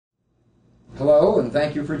Hello, and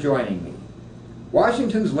thank you for joining me.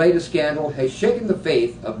 Washington's latest scandal has shaken the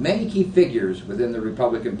faith of many key figures within the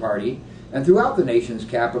Republican Party and throughout the nation's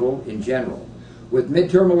capital in general. With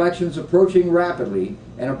midterm elections approaching rapidly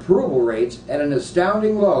and approval rates at an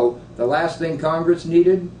astounding low, the last thing Congress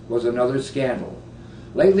needed was another scandal.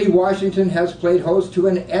 Lately, Washington has played host to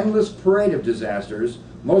an endless parade of disasters,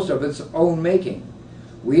 most of its own making.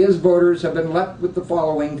 We as voters have been left with the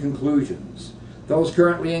following conclusions. Those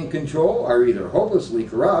currently in control are either hopelessly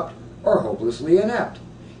corrupt or hopelessly inept.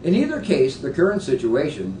 In either case, the current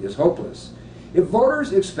situation is hopeless. If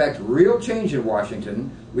voters expect real change in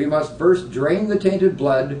Washington, we must first drain the tainted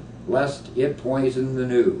blood, lest it poison the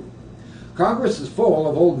new. Congress is full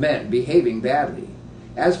of old men behaving badly.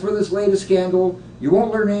 As for this latest scandal, you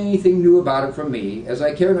won't learn anything new about it from me, as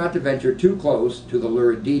I care not to venture too close to the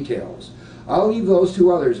lurid details. I'll leave those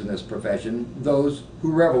to others in this profession, those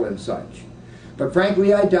who revel in such. But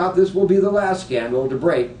frankly, I doubt this will be the last scandal to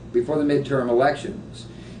break before the midterm elections.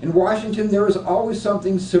 In Washington, there is always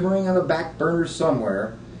something simmering on the back burner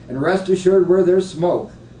somewhere, and rest assured, where there's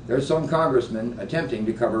smoke, there's some congressman attempting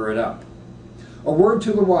to cover it up. A word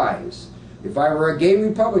to the wise. If I were a gay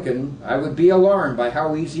Republican, I would be alarmed by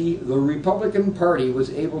how easy the Republican Party was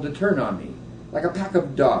able to turn on me, like a pack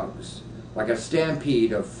of dogs, like a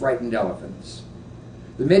stampede of frightened elephants.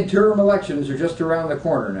 The midterm elections are just around the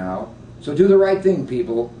corner now, so do the right thing,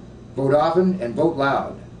 people. Vote often and vote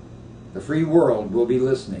loud. The free world will be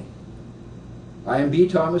listening. I am B.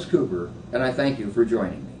 Thomas Cooper, and I thank you for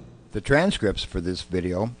joining me. The transcripts for this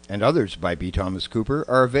video and others by B. Thomas Cooper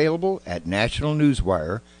are available at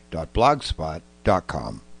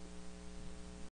nationalnewswire.blogspot.com.